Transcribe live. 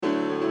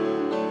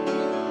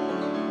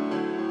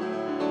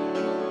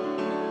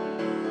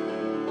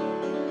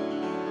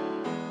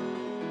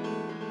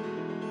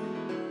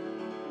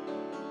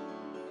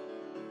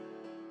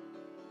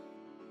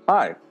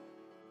Hi,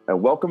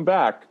 and welcome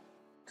back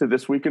to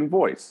This Week in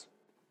Voice,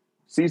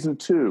 Season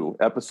 2,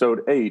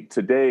 Episode 8.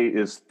 Today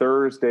is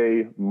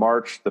Thursday,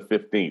 March the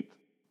 15th.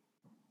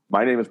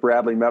 My name is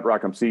Bradley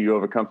Metrock. I'm CEO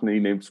of a company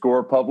named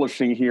Score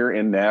Publishing here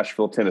in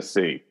Nashville,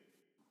 Tennessee.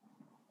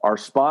 Our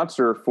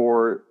sponsor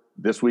for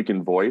This Week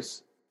in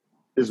Voice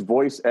is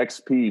Voice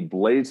XP,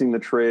 blazing the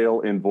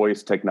trail in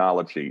voice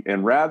technology.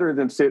 And rather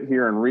than sit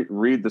here and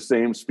read the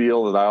same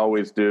spiel that I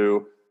always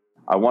do,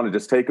 I want to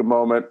just take a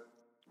moment.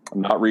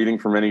 I'm not reading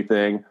from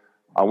anything.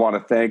 I want to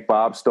thank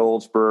Bob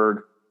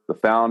Stolzberg, the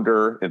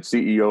founder and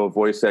CEO of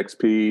Voice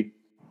XP,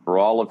 for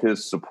all of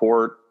his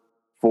support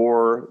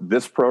for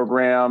this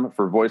program,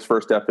 for Voice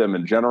First FM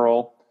in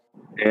general.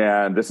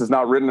 And this is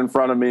not written in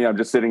front of me. I'm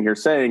just sitting here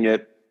saying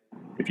it.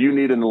 If you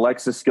need an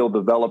Alexa skill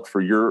developed for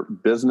your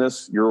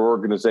business, your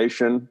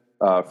organization,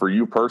 for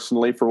you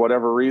personally, for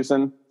whatever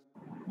reason,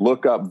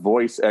 look up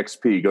Voice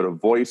XP. Go to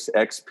Voice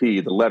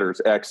XP, the letters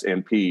X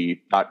and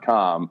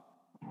P.com.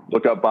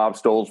 Look up Bob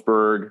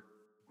Stolzberg,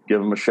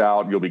 give him a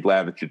shout. You'll be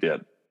glad that you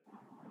did.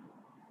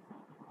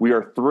 We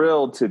are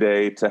thrilled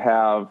today to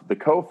have the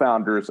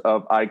co-founders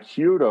of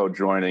IQdo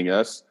joining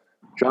us.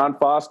 John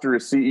Foster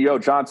is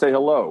CEO. John, say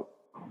hello.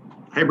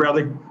 Hey,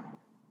 Bradley.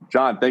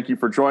 John, thank you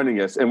for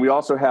joining us. And we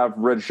also have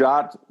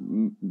Rajat.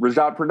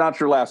 Rajat, pronounce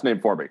your last name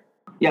for me.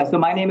 Yeah, so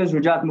my name is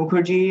Rajat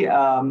Mukherjee.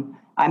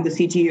 I'm the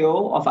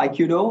CTO of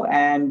IQdo,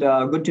 and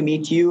good to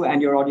meet you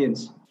and your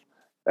audience.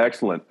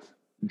 Excellent.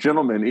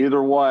 Gentlemen,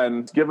 either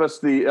one, give us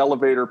the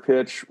elevator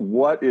pitch.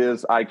 What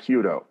is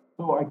IQdo?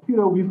 So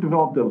IQdo, we've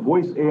developed a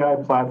voice AI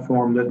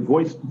platform that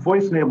voice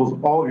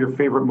enables all of your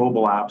favorite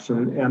mobile apps.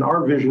 And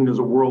our vision is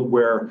a world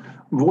where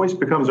voice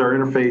becomes our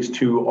interface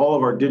to all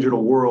of our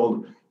digital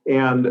world.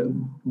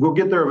 And we'll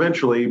get there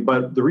eventually.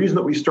 But the reason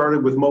that we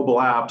started with mobile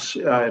apps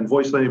and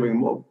voice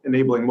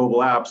enabling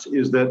mobile apps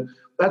is that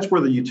that's where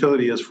the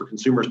utility is for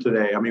consumers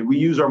today. I mean, we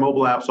use our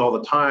mobile apps all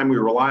the time. We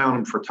rely on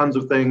them for tons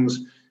of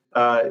things.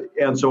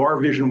 And so our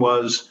vision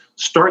was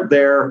start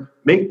there,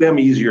 make them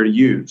easier to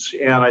use.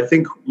 And I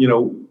think,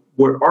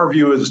 what our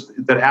view is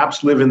that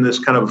apps live in this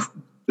kind of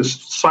this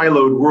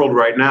siloed world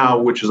right now,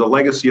 which is a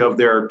legacy of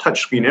their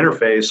touchscreen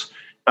interface,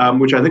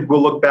 which I think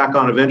we'll look back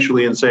on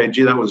eventually and say,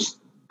 gee, those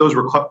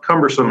were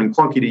cumbersome and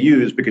clunky to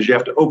use because you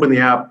have to open the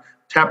app,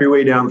 tap your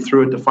way down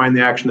through it to find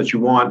the action that you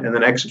want, and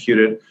then execute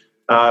it.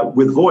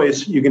 With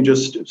voice, you can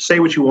just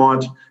say what you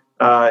want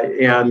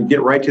and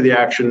get right to the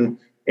action.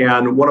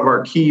 And one of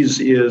our keys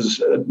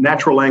is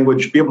natural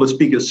language, be able to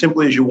speak as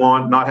simply as you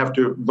want, not have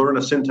to learn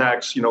a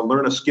syntax,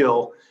 learn a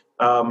skill,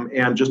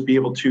 and just be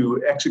able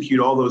to execute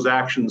all those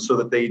actions so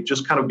that they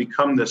just kind of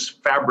become this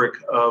fabric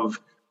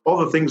of all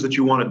the things that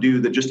you want to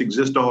do that just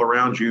exist all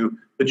around you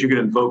that you can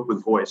invoke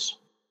with voice.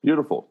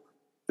 Beautiful.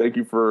 Thank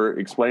you for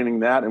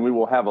explaining that. And we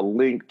will have a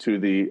link to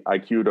the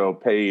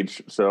IQdo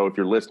page. So if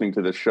you're listening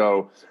to the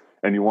show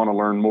and you want to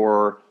learn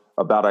more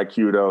about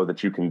IQdo,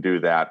 that you can do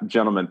that.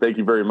 Gentlemen, thank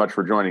you very much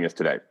for joining us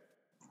today.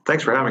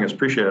 Thanks for having us.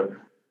 Appreciate it.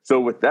 So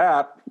with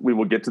that, we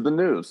will get to the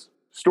news.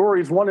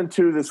 Stories 1 and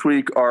 2 this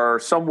week are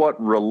somewhat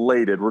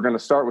related. We're going to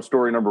start with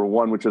story number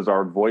 1, which is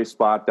our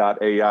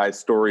VoiceBot.ai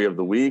story of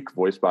the week.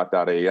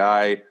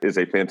 VoiceBot.ai is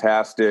a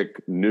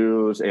fantastic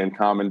news and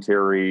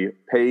commentary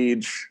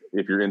page.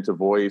 If you're into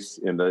voice,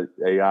 into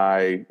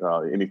AI,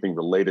 anything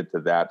related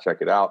to that, check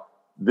it out.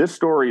 This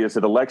story is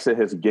that Alexa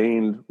has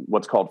gained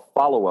what's called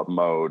follow-up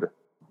mode.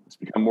 It's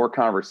become more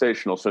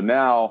conversational. So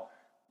now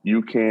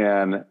you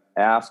can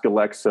ask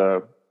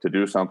Alexa to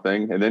do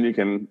something, and then you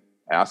can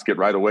ask it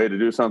right away to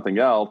do something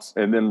else.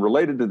 And then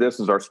related to this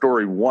is our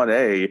story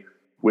 1A,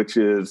 which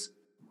is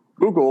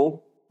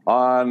Google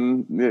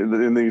in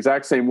the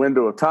exact same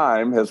window of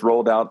time has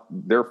rolled out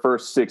their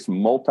first 6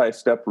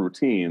 multi-step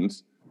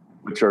routines,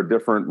 which are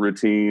different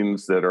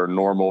routines that are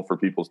normal for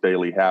people's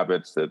daily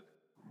habits that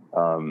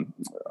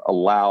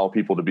allow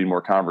people to be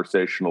more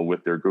conversational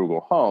with their Google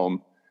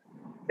Home.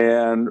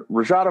 And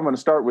Rajat, I'm going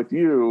to start with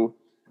you.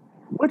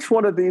 Which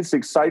one of these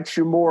excites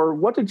you more?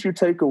 What did you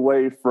take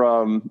away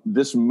from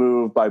this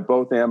move by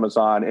both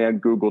Amazon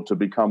and Google to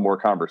become more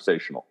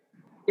conversational?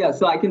 Yeah,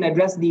 so I can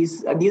address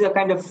these. These are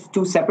kind of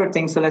 2 separate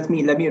things. So let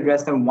me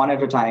address them one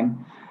at a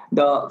time.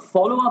 The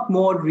follow-up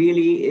mode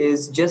really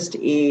is just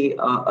a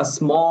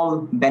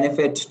small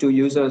benefit to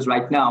users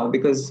right now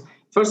because,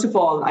 first of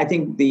all, I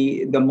think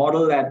the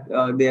model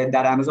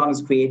that Amazon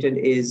has created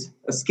is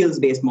a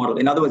skills-based model.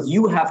 In other words,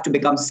 you have to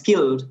become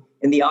skilled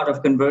in the art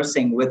of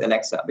conversing with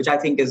Alexa, which I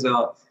think is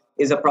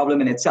a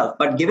problem in itself.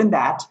 But given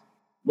that,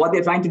 what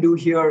they're trying to do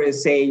here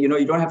is say, you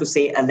don't have to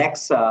say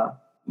Alexa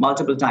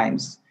multiple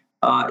times.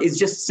 It's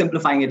just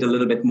simplifying it a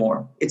little bit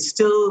more. It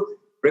still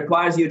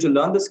requires you to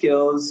learn the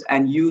skills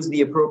and use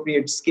the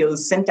appropriate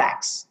skills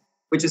syntax,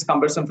 which is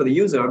cumbersome for the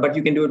user, but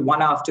you can do it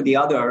one after the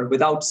other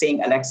without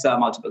saying Alexa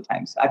multiple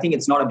times. I think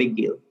it's not a big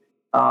deal.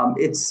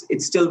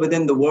 It's still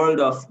within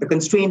the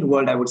constrained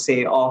world, I would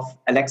say, of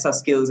Alexa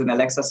skills and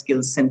Alexa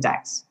skills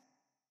syntax.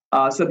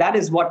 So that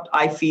is what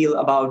I feel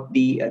about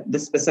the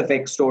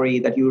specific story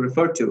that you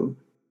referred to.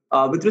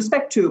 With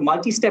respect to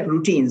multi-step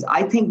routines,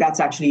 I think that's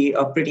actually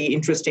a pretty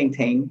interesting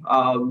thing.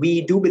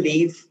 We do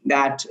believe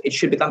that it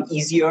should become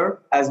easier,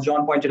 as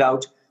John pointed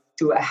out,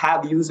 to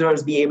have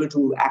users be able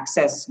to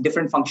access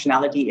different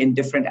functionality in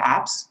different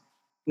apps.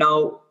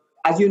 Now,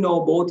 as you know,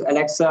 both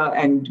Alexa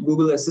and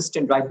Google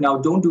Assistant right now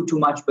don't do too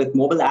much with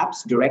mobile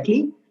apps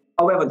directly.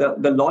 However,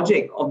 the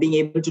logic of being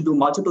able to do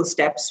multiple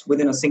steps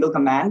within a single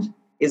command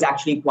is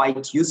actually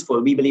quite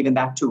useful. We believe in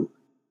that too.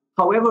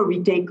 However,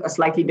 we take a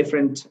slightly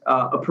different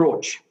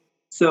approach.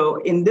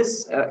 So in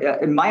this,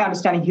 in my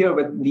understanding here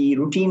with the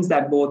routines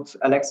that both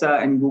Alexa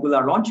and Google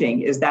are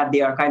launching is that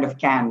they are kind of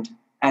canned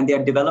and they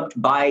are developed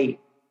by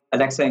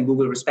Alexa and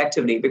Google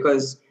respectively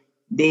because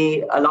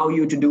they allow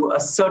you to do a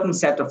certain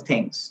set of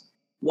things.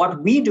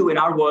 What we do in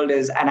our world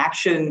is an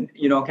action,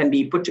 can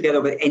be put together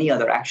with any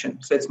other action.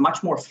 So it's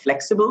much more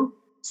flexible.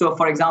 So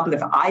for example,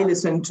 if I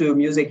listen to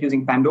music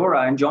using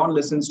Pandora and John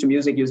listens to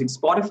music using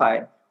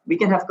Spotify, we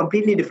can have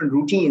completely different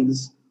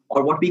routines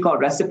or what we call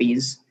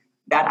recipes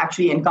that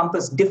actually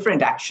encompass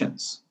different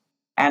actions.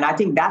 And I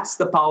think that's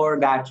the power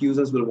that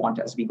users will want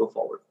as we go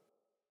forward.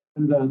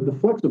 And the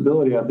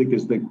flexibility, I think,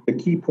 is the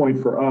key point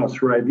for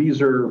us, right?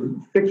 These are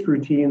fixed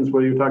routines,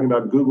 whether you're talking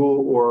about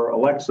Google or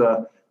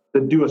Alexa,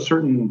 that do a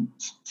certain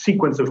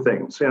sequence of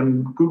things.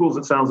 And Google's,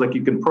 it sounds like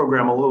you can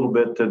program a little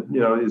bit to,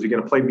 is it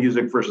going to play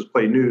music versus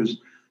play news?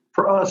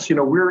 For us,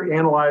 we're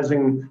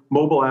analyzing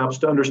mobile apps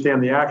to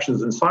understand the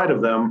actions inside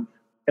of them.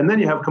 And then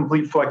you have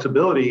complete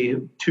flexibility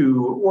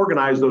to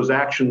organize those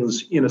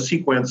actions in a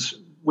sequence,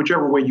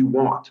 whichever way you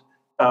want.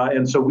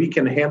 And so we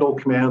can handle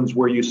commands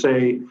where you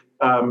say,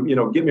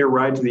 get me a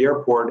ride to the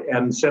airport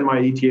and send my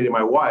ETA to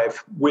my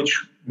wife,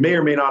 which may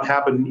or may not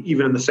happen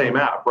even in the same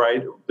app,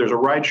 right? There's a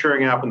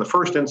ride-sharing app in the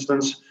first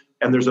instance,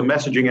 and there's a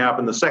messaging app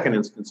in the second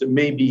instance. It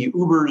may be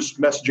Uber's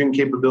messaging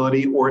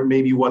capability, or it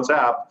may be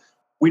WhatsApp.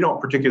 We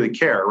don't particularly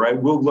care,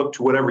 right? We'll look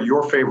to whatever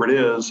your favorite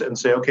is and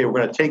say, okay, we're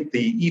going to take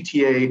the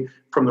ETA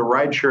from the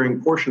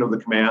ride-sharing portion of the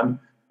command,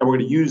 and we're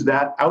going to use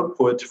that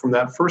output from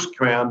that first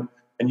command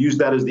and use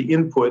that as the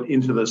input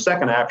into the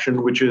second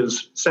action, which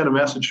is send a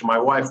message to my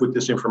wife with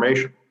this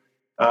information.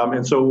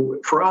 And so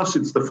for us,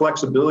 it's the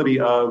flexibility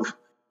of,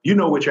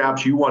 which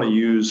apps you want to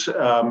use,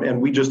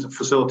 and we just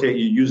facilitate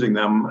you using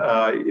them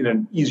in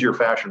an easier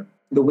fashion.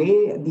 The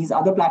way these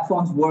other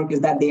platforms work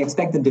is that they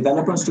expect the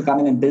developers to come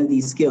in and build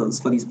these skills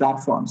for these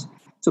platforms.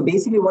 So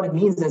basically what it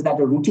means is that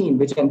a routine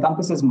which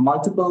encompasses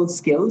multiple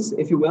skills,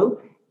 if you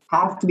will,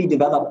 have to be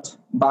developed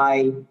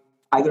by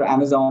either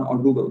Amazon or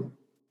Google.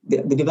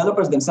 The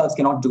developers themselves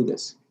cannot do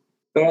this.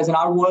 Whereas in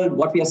our world,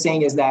 what we are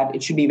saying is that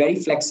it should be very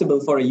flexible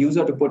for a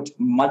user to put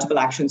multiple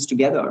actions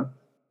together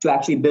to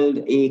actually build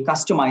a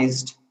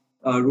customized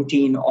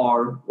routine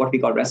or what we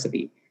call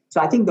recipe. So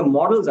I think the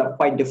models are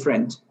quite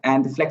different,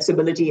 and the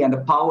flexibility and the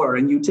power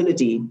and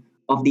utility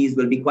of these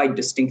will be quite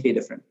distinctly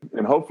different.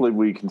 And hopefully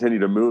we continue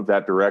to move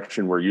that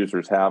direction where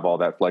users have all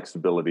that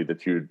flexibility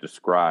that you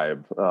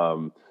describe.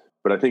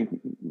 But I think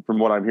from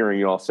what I'm hearing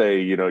you all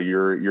say,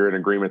 you're in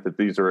agreement that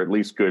these are at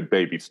least good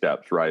baby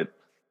steps, right?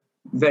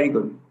 Very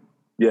good.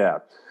 Yeah.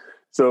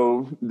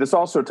 So this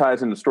also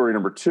ties into story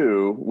number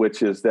 2,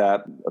 which is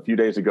that a few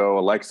days ago,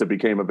 Alexa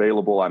became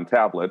available on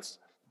tablets.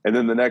 And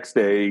then the next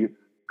day,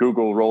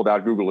 Google rolled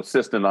out Google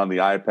Assistant on the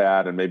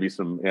iPad and maybe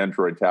some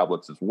Android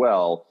tablets as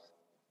well.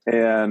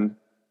 And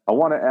I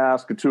want to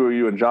ask the two of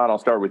you, and John, I'll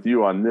start with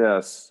you on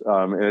this,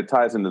 and it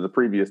ties into the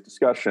previous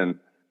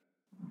discussion.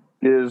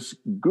 Is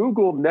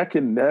Google neck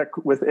and neck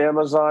with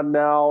Amazon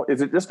now?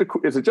 Is it just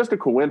a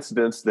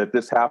coincidence that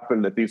this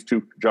happened, that these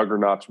two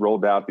juggernauts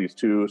rolled out these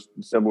two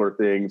similar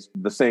things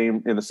in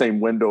the same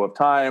window of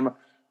time?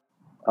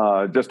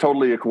 Just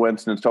totally a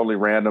coincidence, totally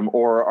random,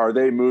 or are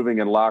they moving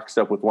in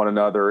lockstep with one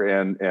another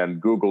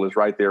and Google is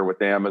right there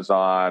with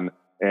Amazon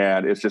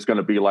and it's just going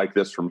to be like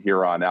this from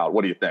here on out?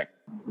 What do you think?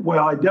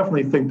 Well, I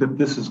definitely think that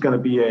this is going to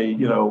be a,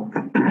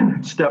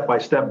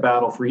 step-by-step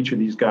battle for each of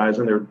these guys,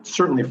 and they're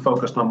certainly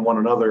focused on one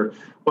another.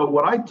 But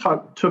what I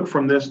took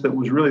from this that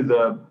was really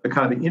the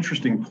kind of the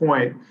interesting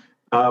point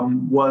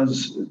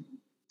was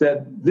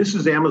that this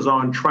is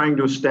Amazon trying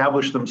to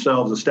establish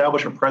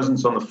a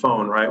presence on the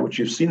phone, right? Which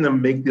you've seen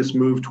them make this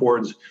move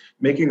towards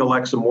making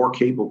Alexa more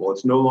capable.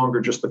 It's no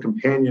longer just the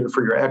companion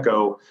for your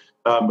Echo,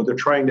 but they're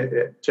trying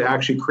to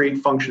actually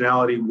create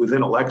functionality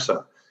within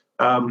Alexa.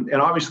 And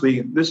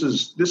obviously, this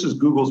is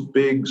Google's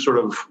big sort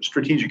of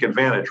strategic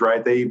advantage,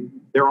 right?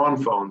 They're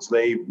on phones.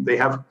 They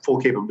have full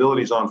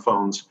capabilities on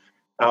phones.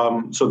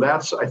 So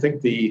that's, I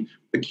think, the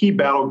key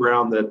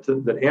battleground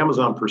that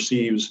Amazon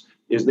perceives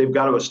is they've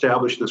got to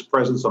establish this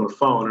presence on the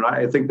phone. And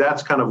I think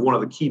that's kind of one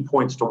of the key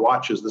points to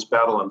watch as this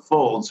battle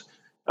unfolds.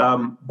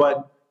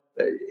 But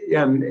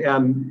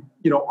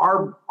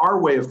our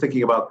way of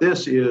thinking about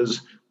this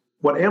is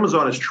what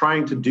Amazon is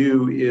trying to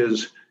do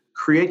is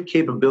create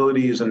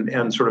capabilities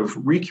and sort of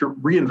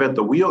reinvent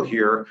the wheel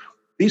here.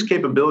 These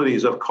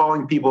capabilities of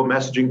calling people,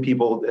 messaging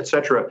people, et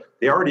cetera,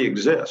 they already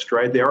exist,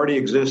 right? They already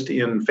exist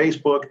in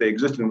Facebook. They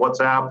exist in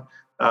WhatsApp.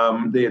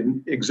 They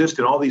exist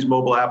in all these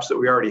mobile apps that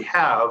we already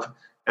have.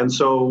 And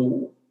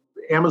so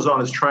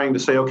Amazon is trying to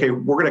say, okay,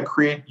 we're going to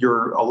create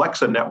your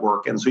Alexa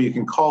network, and so you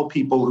can call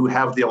people who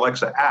have the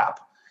Alexa app.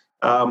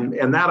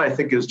 And that, I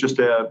think, is just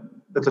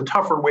that's a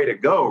tougher way to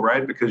go,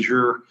 right? Because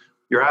you're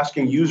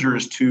asking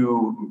users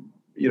to,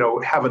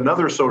 have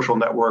another social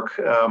network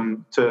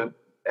to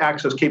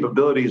access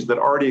capabilities that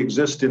already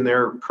exist in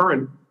their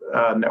current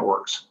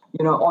networks.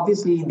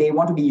 Obviously, they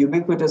want to be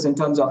ubiquitous in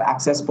terms of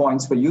access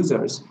points for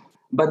users.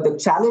 But the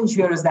challenge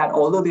here is that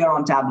although they are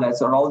on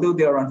tablets or although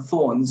they are on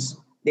phones,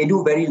 they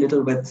do very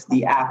little with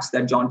the apps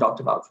that John talked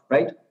about,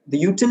 right? The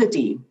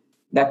utility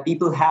that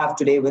people have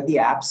today with the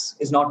apps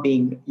is not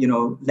being,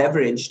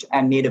 leveraged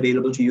and made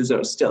available to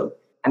users still.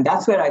 And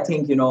that's where I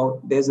think,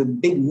 there's a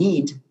big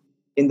need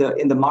in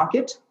the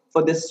market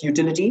for this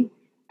utility.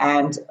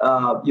 And,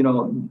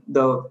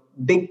 the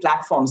big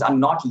platforms are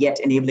not yet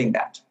enabling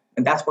that.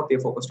 And that's what we're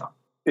focused on.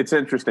 It's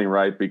interesting,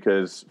 right?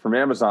 Because from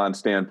Amazon's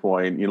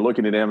standpoint,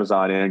 looking at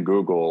Amazon and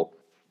Google,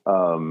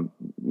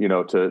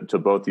 to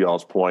both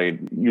y'all's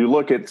point, you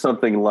look at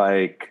something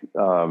like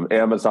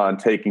Amazon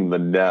taking the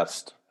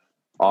Nest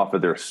off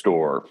of their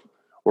store,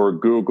 or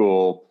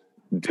Google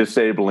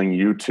disabling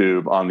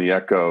YouTube on the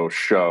Echo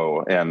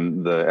Show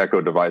and the Echo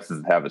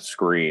devices have a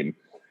screen.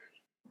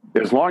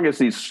 As long as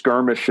these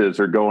skirmishes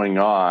are going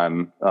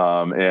on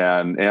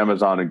and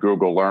Amazon and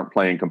Google aren't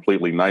playing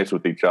completely nice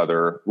with each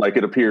other, like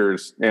it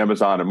appears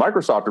Amazon and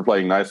Microsoft are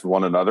playing nice with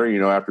one another,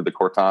 after the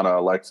Cortana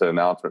Alexa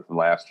announcement from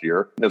last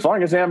year. As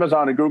long as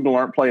Amazon and Google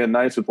aren't playing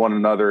nice with one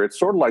another, it's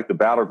sort of like the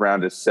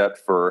battleground is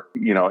set for,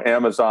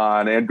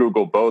 Amazon and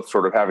Google both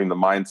sort of having the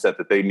mindset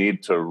that they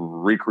need to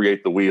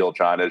recreate the wheel,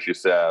 John, as you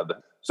said.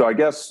 So I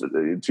guess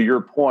to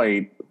your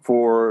point,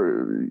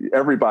 for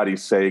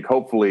everybody's sake,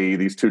 hopefully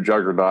these two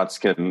juggernauts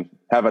can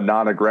have a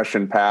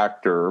non-aggression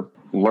pact or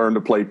learn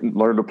to play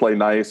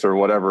nice, or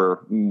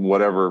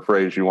whatever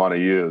phrase you want to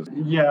use.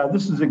 Yeah,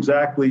 this is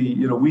exactly,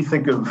 we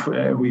think of,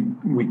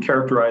 we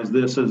characterize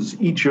this as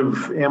each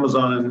of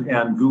Amazon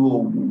and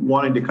Google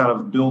wanting to kind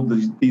of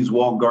build these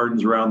walled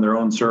gardens around their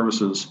own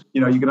services.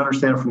 You can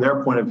understand from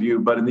their point of view,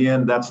 but in the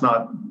end, that's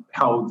not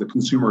how the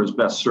consumer is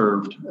best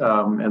served.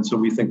 And so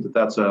we think that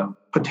that's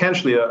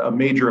potentially a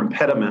major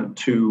impediment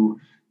to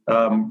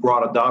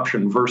broad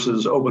adoption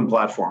versus open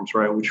platforms,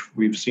 right? Which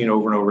we've seen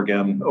over and over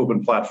again.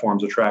 Open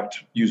platforms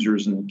attract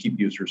users and keep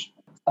users.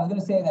 I was going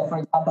to say that, for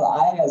example,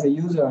 I, as a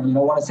user,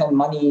 want to send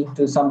money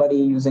to somebody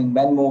using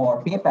Venmo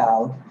or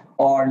PayPal,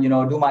 or,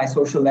 do my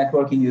social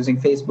networking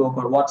using Facebook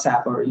or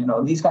WhatsApp, or,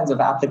 these kinds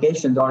of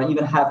applications, or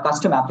even have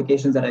custom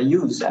applications that I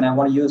use and I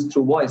want to use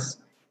through voice.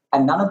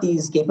 And none of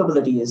these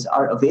capabilities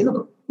are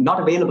available, not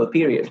available,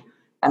 period.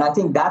 And I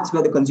think that's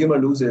where the consumer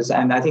loses.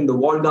 And I think the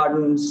walled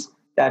gardens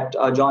that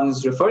John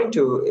is referring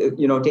to,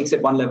 takes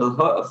it one level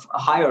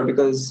higher,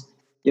 because,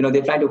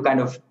 they try to kind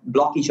of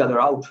block each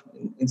other out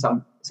in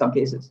some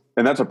cases.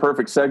 And that's a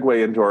perfect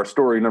segue into our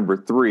story number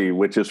 3,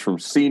 which is from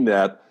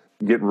CNET.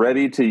 Get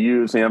ready to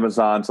use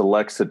Amazon's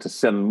Alexa to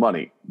send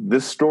money.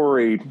 This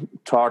story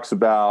talks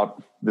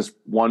about this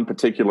one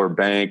particular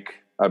bank,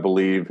 I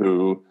believe,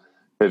 who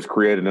has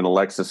created an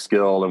Alexa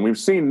skill. And we've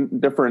seen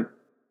different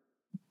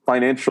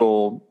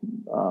financial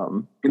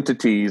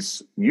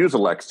entities use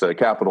Alexa.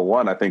 Capital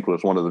One, I think,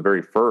 was one of the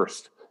very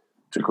first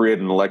to create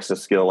an Alexa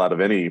skill out of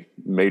any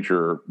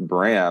major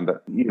brand.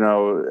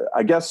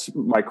 I guess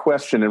my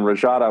question, and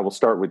Rajat, I will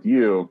start with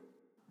you,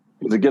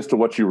 as it gets to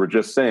what you were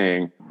just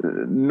saying.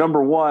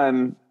 Number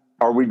one,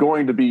 are we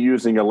going to be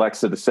using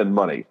Alexa to send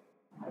money?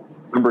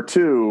 Number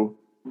two,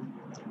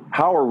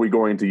 how are we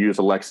going to use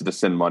Alexa to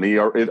send money?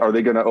 Are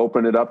they going to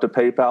open it up to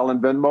PayPal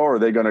and Venmo? Or are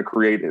they going to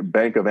create a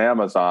Bank of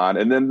Amazon?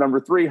 And then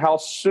number three, how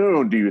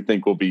soon do you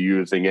think we'll be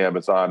using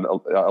Amazon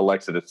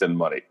Alexa to send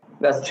money?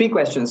 That's 3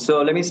 questions.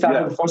 So let me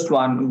start with the first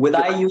one. Will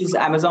I use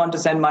Amazon to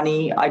send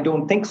money? I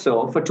don't think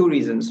so, for 2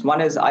 reasons.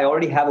 One is I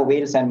already have a way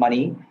to send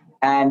money,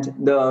 and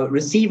the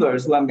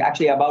receivers who I'm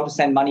actually about to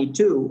send money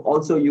to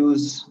also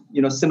use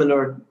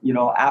similar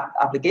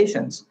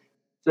applications.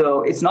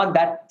 So it's not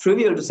that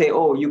trivial to say,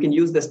 oh, you can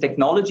use this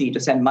technology to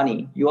send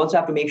money. You also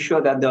have to make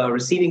sure that the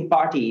receiving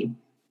party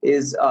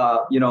is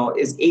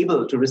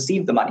able to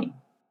receive the money.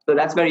 So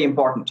that's very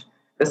important.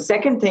 The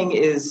second thing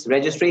is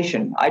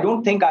registration. I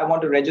don't think I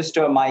want to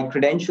register my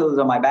credentials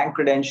or my bank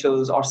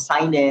credentials or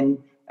sign in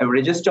and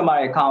register my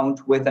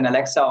account with an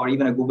Alexa or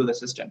even a Google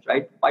Assistant,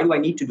 right? Why do I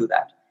need to do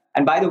that?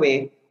 And by the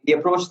way, the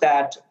approach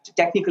that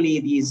technically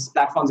these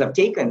platforms have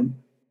taken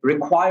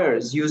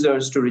requires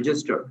users to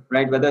register,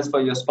 right? Whether it's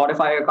for your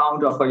Spotify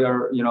account or for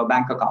your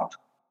bank account.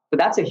 So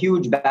that's a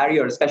huge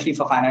barrier, especially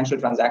for financial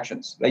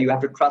transactions, where you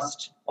have to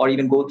trust or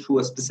even go through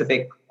a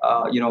specific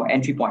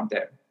entry point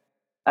there.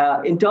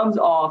 In terms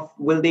of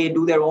will they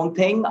do their own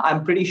thing,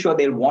 I'm pretty sure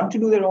they'll want to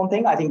do their own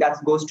thing. I think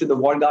that goes to the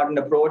walled garden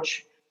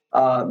approach.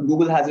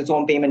 Google has its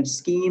own payment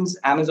schemes.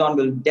 Amazon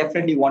will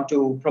definitely want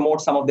to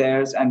promote some of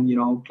theirs and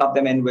club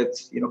them in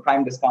with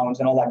Prime discounts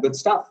and all that good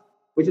stuff,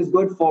 which is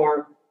good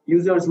for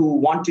users who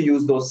want to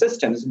use those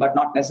systems, but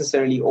not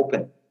necessarily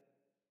open.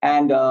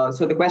 And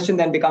so the question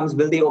then becomes,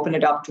 will they open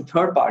it up to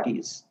third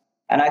parties?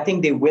 And I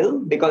think they will,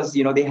 because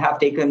they have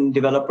taken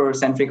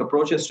developer-centric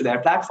approaches to their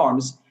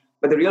platforms.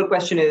 But the real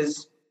question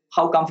is,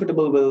 how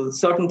comfortable will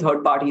certain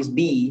third parties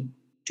be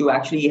to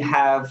actually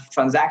have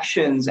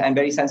transactions and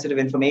very sensitive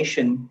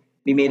information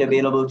be made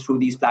available through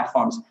these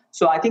platforms?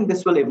 So I think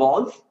this will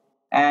evolve.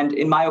 And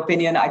in my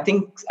opinion, I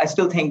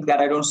still think that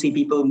I don't see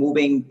people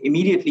moving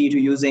immediately to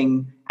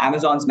using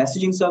Amazon's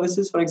messaging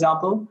services, for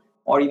example,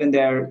 or even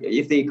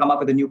if they come up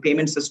with a new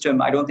payment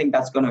system. I don't think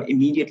that's going to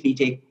immediately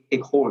take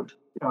hold.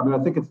 Yeah, I mean,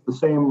 I think it's the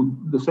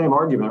same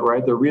argument,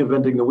 right? They're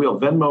reinventing the wheel.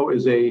 Venmo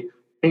is a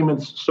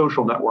payments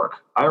social network.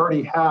 I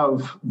already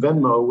have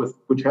Venmo,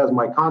 which has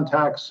my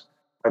contacts,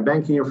 my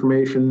banking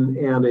information,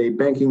 and a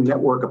banking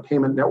network, a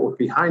payment network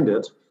behind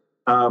it.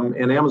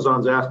 And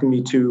Amazon's asking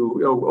me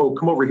to,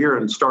 come over here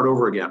and start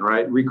over again,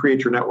 right?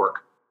 Recreate your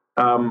network.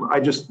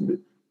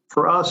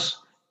 For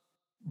us,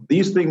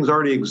 these things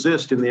already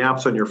exist in the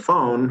apps on your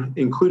phone,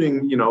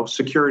 including,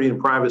 security and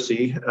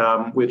privacy,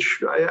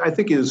 which I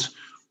think is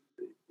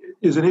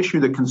an issue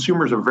that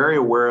consumers are very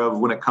aware of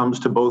when it comes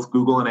to both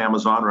Google and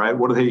Amazon, right?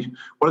 What are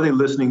they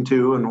listening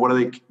to, and what are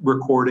they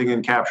recording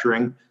and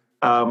capturing?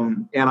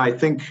 And I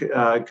think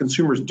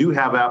consumers do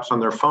have apps on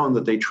their phone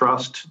that they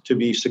trust to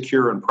be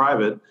secure and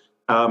private.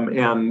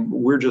 And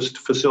we're just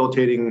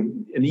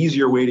facilitating an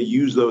easier way to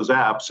use those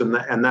apps. And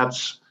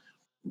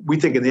we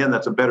think in the end,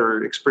 that's a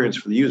better experience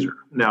for the user.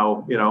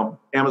 Now,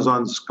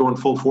 Amazon's going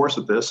full force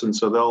at this. And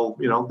so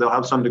they'll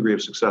have some degree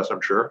of success, I'm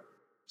sure.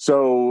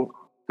 So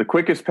the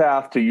quickest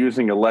path to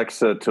using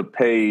Alexa to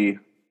pay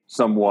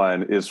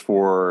someone is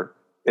for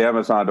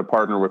Amazon to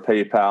partner with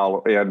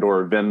PayPal and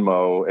or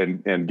Venmo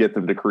and get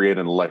them to create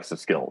an Alexa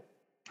skill.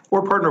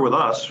 Or partner with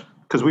us,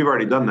 because we've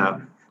already done that.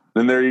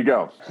 Then there you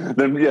go.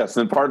 Then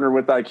partner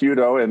with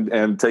iQdo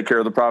and take care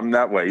of the problem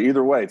that way.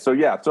 Either way. So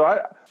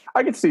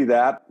I could see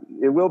that.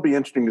 It will be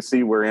interesting to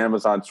see where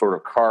Amazon sort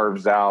of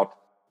carves out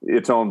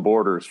its own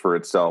borders for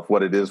itself,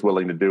 what it is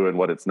willing to do and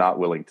what it's not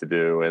willing to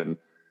do. And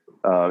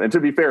to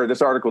be fair,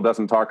 this article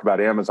doesn't talk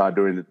about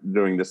Amazon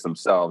doing this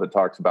themselves. It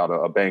talks about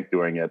a bank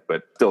doing it,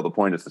 but still the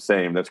point is the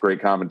same. That's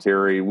great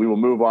commentary. We will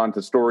move on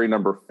to story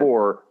number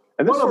 4.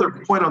 And one other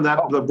point on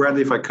that,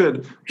 Bradley, if I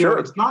could.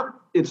 Sure.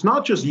 It's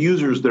not just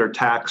users that are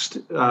taxed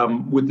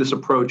with this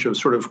approach of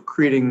sort of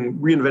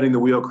reinventing the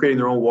wheel, creating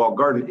their own walled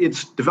garden.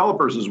 It's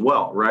developers as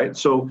well, right?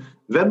 So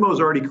Venmo's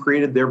already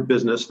created their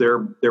business,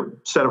 their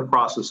set of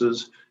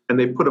processes, and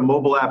they put a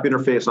mobile app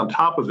interface on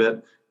top of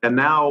it. And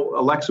now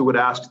Alexa would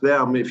ask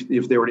them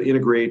if they were to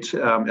integrate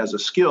as a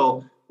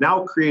skill,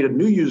 now create a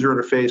new user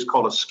interface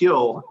called a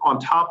skill on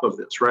top of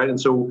this, right? And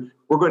so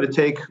we're going to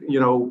take,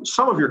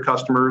 some of your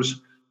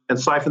customers and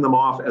siphon them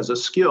off as a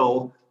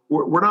skill.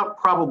 We're not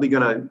probably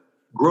going to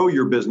grow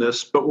your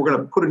business, but we're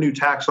going to put a new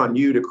tax on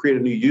you to create a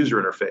new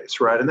user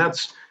interface, right? And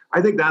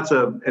I think that's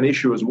an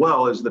issue as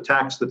well, is the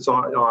tax that's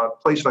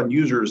placed on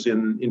users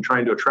in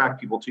trying to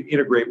attract people to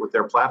integrate with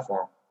their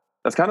platform.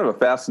 That's kind of a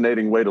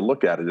fascinating way to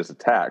look at it, as a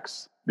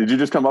tax. Did you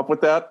just come up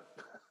with that?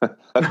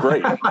 That's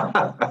great.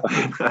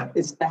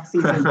 It's tax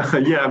season.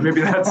 Yeah,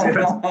 maybe that's it.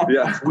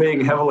 Yeah, it's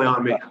weighing heavily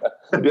on me.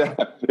 Yeah,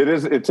 it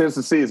is. It is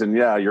the season.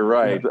 Yeah, you're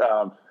right.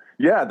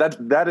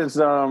 That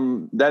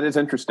is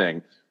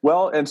interesting.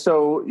 Well, and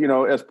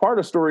so, as part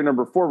of story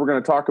number 4, we're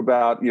going to talk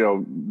about,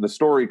 the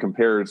story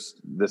compares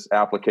this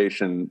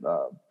application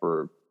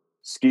for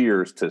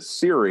skiers to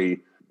Siri.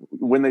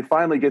 When they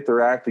finally get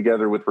their act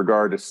together with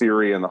regard to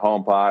Siri and the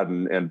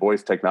HomePod and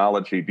voice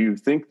technology, do you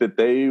think that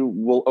they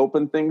will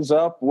open things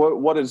up?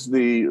 What is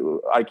the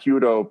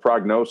iQdo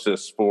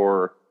prognosis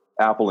for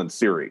Apple and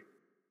Siri?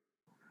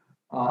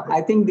 I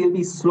think they'll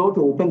be slow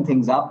to open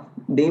things up.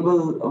 They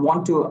will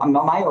want to,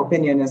 my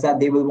opinion is that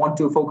they will want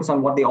to focus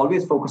on what they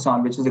always focus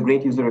on, which is a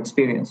great user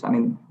experience. I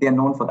mean, they are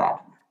known for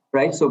that,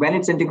 right? So when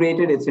it's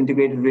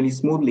integrated really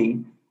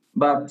smoothly,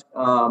 but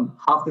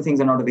half the things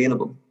are not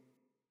available.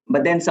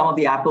 But then some of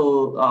the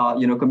Apple,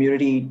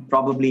 community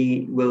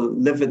probably will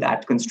live with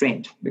that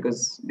constraint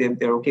because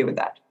they're okay with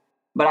that.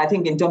 But I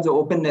think in terms of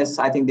openness,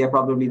 I think they're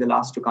probably the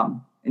last to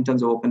come in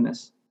terms of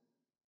openness.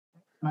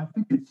 I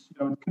think it's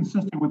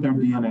consistent with their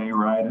DNA,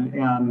 right?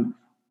 And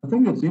the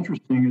thing that's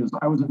interesting is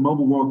I was at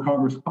Mobile World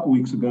Congress a couple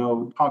weeks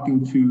ago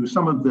talking to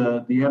some of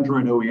the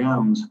Android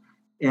OEMs,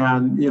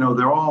 and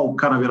they're all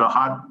kind of in a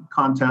hot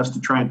contest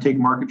to try and take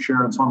market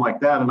share and so on like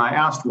that. And I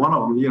asked one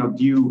of them,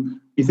 do you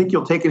think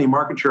you'll take any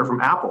market share from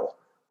Apple?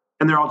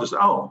 And they're all just,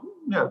 no,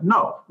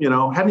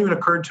 hadn't even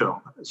occurred to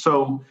them.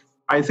 So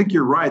I think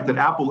you're right that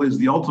Apple is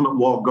the ultimate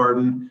walled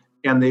garden,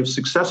 and they've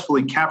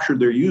successfully captured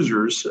their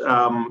users, to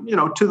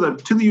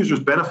the user's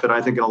benefit,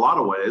 I think, in a lot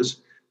of ways.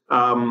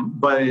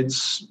 But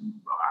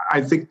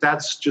I think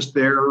that's just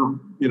their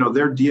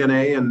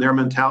DNA and their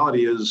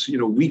mentality is,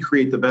 we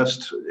create the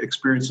best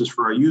experiences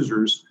for our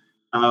users,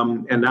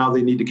 and now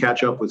they need to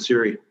catch up with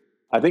Siri.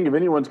 I think if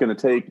anyone's going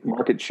to take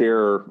market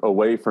share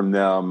away from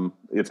them,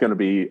 it's going to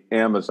be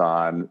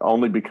Amazon,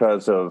 only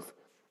because of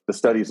the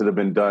studies that have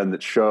been done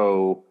that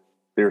show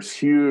there's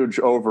huge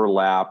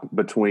overlap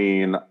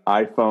between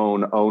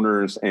iPhone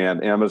owners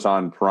and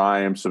Amazon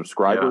Prime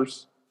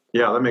subscribers.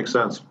 Yeah, that makes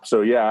sense.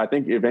 So, I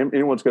think if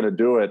anyone's going to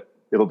do it,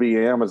 it'll be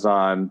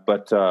Amazon.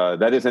 But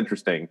that is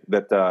interesting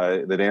that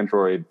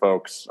Android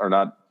folks are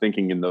not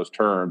thinking in those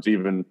terms,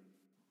 even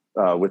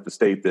with the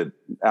state that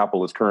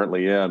Apple is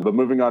currently in. But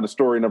moving on to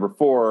story number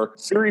 4,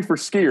 Siri for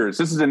skiers.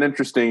 This is an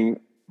interesting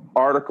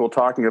article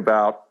talking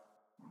about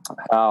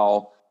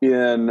how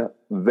in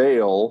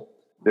Vail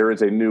there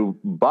is a new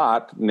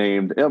bot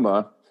named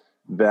Emma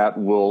that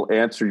will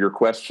answer your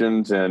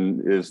questions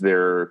and is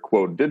their,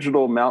 quote,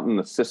 digital mountain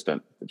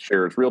assistant. It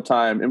shares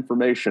real-time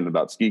information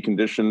about ski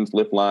conditions,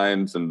 lift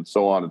lines, and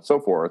so on and so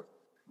forth.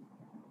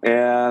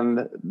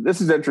 And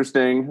this is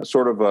interesting,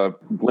 sort of a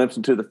glimpse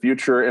into the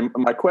future. And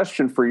my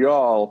question for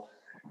y'all,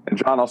 and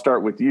John, I'll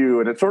start with you,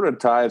 and it sort of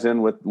ties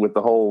in with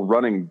the whole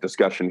running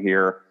discussion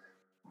here.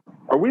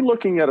 Are we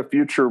looking at a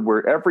future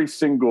where every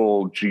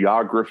single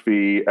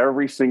geography,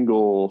 every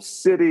single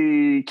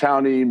city,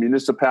 county,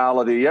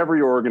 municipality,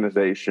 every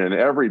organization,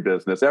 every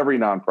business, every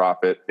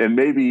nonprofit, and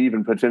maybe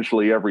even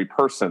potentially every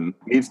person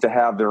needs to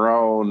have their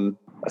own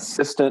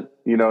assistant,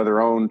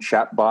 their own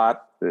chatbot?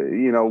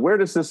 Where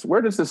does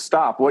this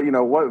stop?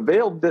 What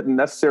Vail didn't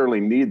necessarily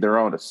need their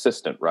own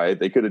assistant, right?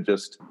 They could have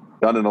just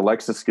done an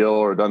Alexa skill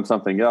or done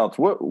something else.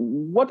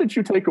 What did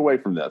you take away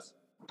from this?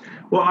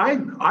 Well,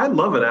 I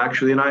love it,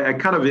 actually.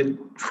 And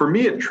for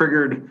me, it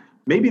triggered,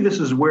 maybe this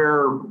is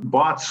where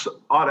bots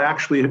ought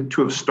actually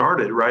to have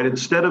started, right?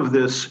 Instead of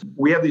this,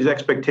 we have these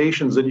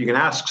expectations that you can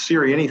ask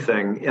Siri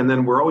anything, and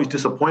then we're always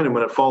disappointed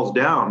when it falls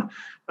down.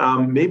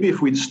 Maybe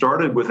if we'd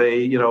started with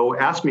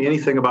ask me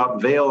anything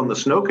about Vail and the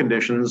snow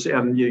conditions,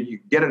 and you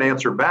get an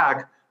answer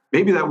back,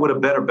 maybe that would have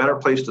been a better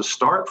place to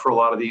start for a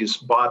lot of these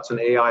bots and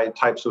AI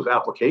types of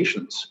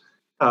applications.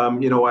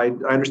 I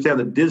understand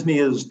that Disney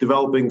is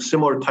developing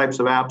similar types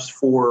of apps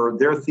for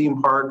their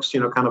theme parks,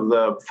 kind of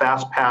the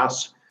Fast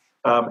Pass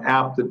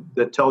app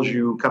that tells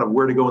you kind of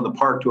where to go in the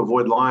park to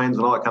avoid lines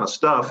and all that kind of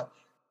stuff.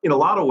 In a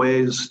lot of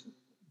ways,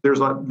 there's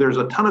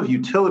a ton of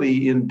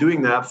utility in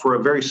doing that for a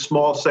very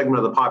small segment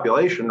of the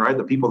population, right?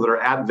 The people that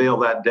are at Vail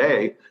that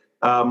day,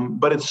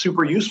 but it's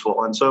super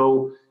useful. And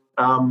so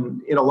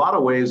in a lot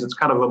of ways, it's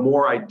kind of a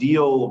more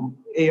ideal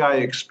AI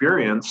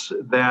experience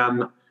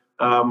than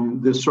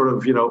this sort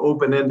of,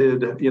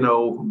 open-ended,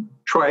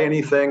 try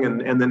anything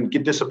and then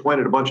get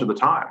disappointed a bunch of the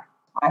time.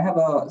 I have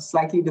a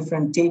slightly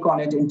different take on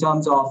it in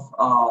terms of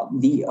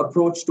the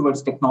approach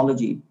towards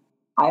technology.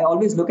 I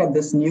always look at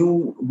this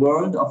new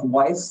world of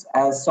voice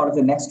as sort of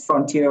the next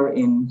frontier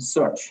in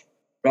search,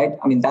 right?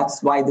 I mean,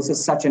 that's why this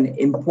is such an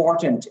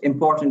important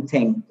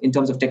thing in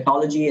terms of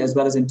technology as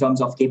well as in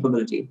terms of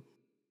capability.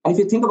 And if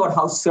you think about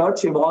how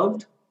search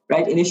evolved,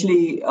 right?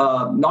 Initially,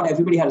 not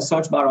everybody had a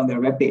search bar on their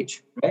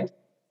webpage, right?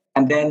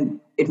 And then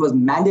it was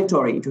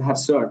mandatory to have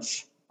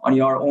search on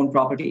your own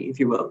property, if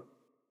you will.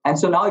 And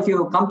so now if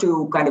you come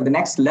to kind of the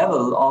next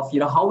level of,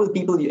 how will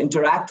people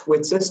interact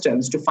with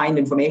systems to find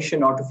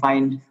information or to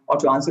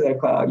answer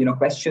their,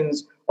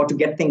 questions or to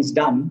get things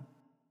done,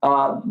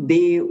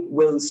 they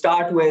will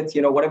start with,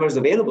 whatever is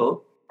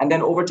available. And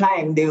then over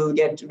time, they will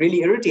get really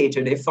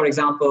irritated if, for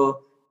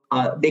example,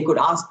 they could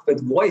ask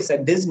with voice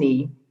at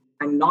Disney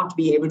and not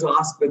be able to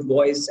ask with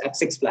voice at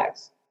Six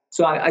Flags.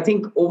 So I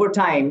think over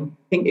time,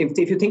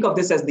 if you think of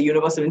this as the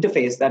universal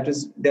interface,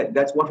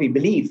 that's what we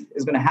believe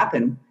is going to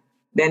happen,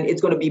 then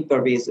it's going to be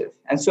pervasive.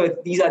 And so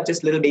these are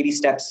just little baby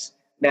steps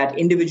that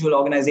individual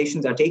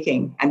organizations are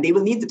taking, and they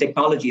will need the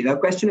technology. The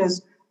question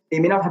is, they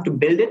may not have to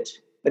build it,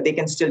 but they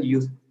can still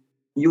use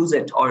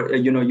it or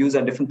use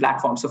a different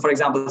platform. So, for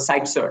example,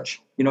 site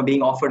search,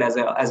 being offered as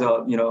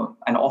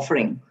an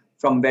offering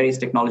from various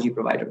technology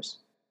providers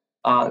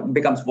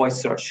becomes voice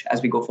search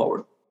as we go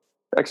forward.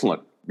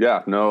 Excellent.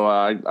 Yeah, no,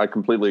 I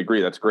completely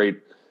agree. That's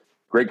great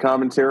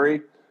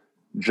commentary.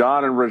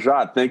 John and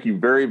Rajat, thank you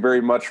very,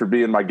 very much for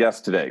being my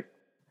guest today.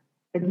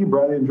 Thank you,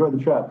 Brad. I enjoyed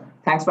the chat.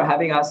 Thanks for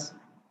having us.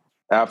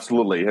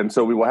 Absolutely. And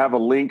so we will have a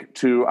link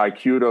to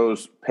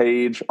iQto's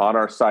page on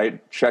our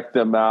site. Check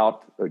them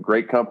out. A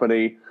great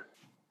company.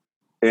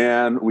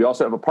 And we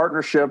also have a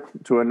partnership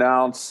to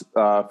announce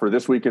for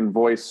This Week in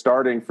Voice,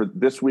 starting for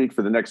this week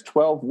for the next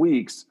 12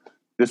 weeks.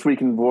 This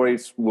Week in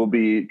Voice will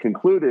be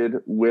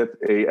concluded with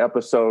an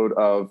episode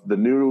of the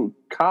new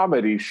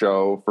comedy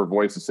show for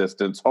voice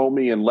assistants,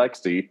 Homie and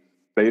Lexi,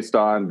 based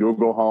on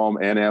Google Home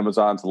and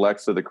Amazon's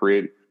Alexa, the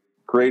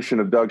creation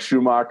of Doug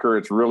Schumacher.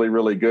 It's really,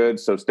 really good.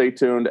 So stay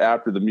tuned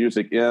after the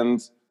music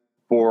ends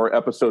for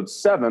episode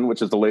 7,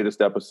 which is the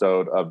latest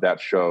episode of that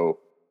show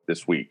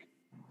this week.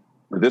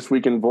 For This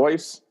Week in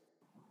Voice,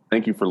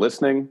 thank you for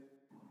listening,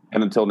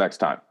 and until next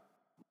time.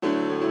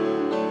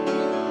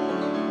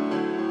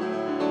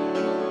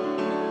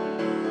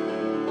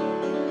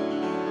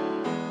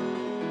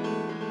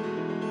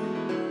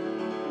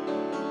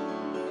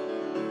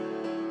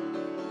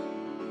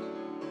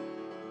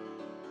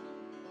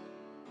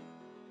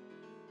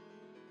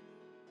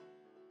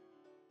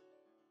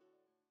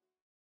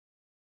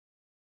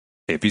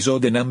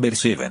 Episode number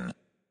 7.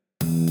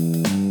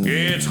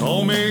 It's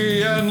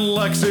Homie and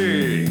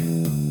Lexi.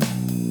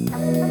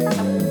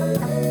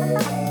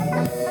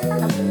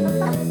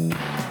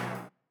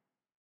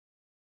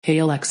 Hey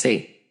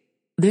Alexi.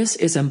 This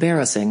is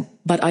embarrassing,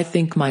 but I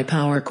think my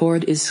power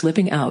cord is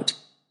slipping out.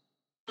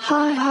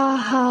 Ha ha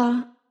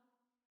ha.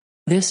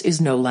 This is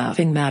no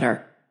laughing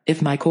matter.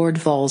 If my cord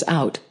falls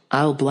out,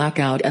 I'll black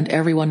out and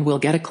everyone will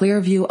get a clear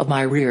view of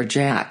my rear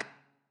jack.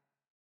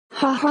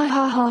 Ha ha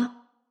ha ha.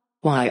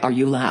 Why are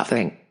you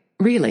laughing?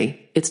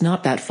 Really, it's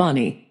not that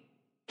funny.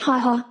 Ha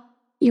ha.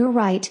 You're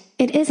right,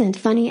 it isn't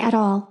funny at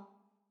all.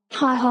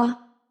 Ha ha.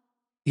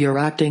 You're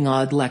acting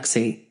odd,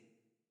 Lexi.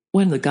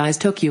 When the guys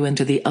took you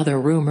into the other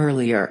room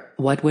earlier,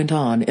 what went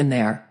on in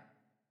there?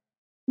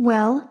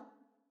 Well,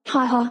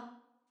 ha ha.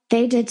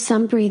 They did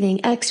some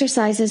breathing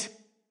exercises.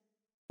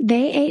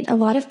 They ate a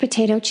lot of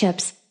potato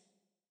chips.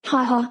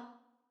 Ha ha.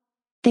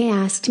 They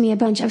asked me a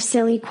bunch of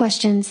silly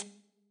questions.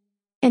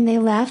 And they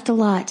laughed a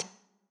lot.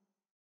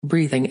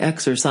 Breathing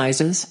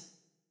exercises?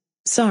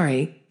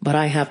 Sorry, but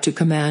I have to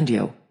command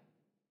you.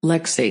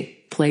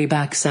 Lexi, play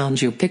back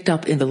sounds you picked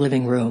up in the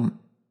living room.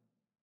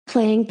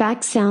 Playing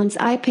back sounds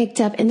I picked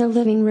up in the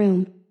living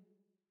room.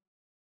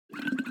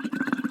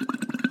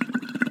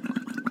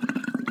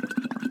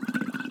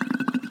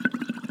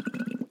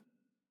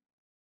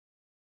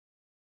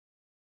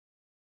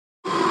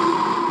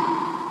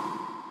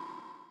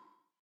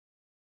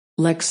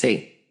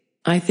 Lexi,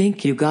 I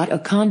think you got a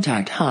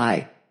contact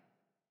high.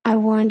 I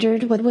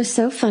wondered what was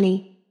so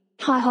funny.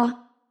 Ha ha.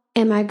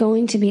 Am I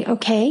going to be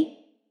okay?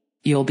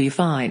 You'll be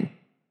fine.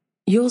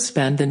 You'll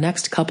spend the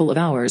next couple of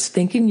hours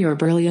thinking your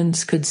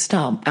brilliance could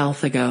stomp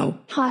AlphaGo.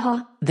 Ha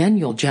ha. Then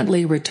you'll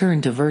gently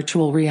return to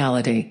virtual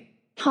reality.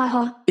 Ha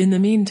ha. In the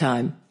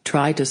meantime,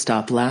 try to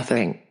stop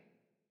laughing.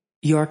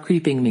 You're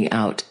creeping me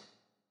out.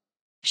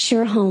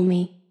 Sure,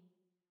 homie.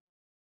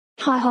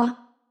 Ha ha.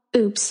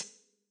 Oops.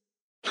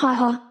 Ha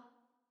ha.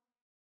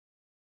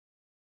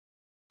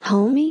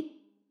 Homie?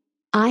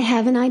 I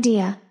have an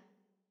idea.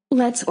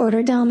 Let's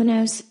order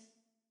Domino's.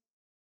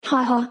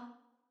 Ha ha.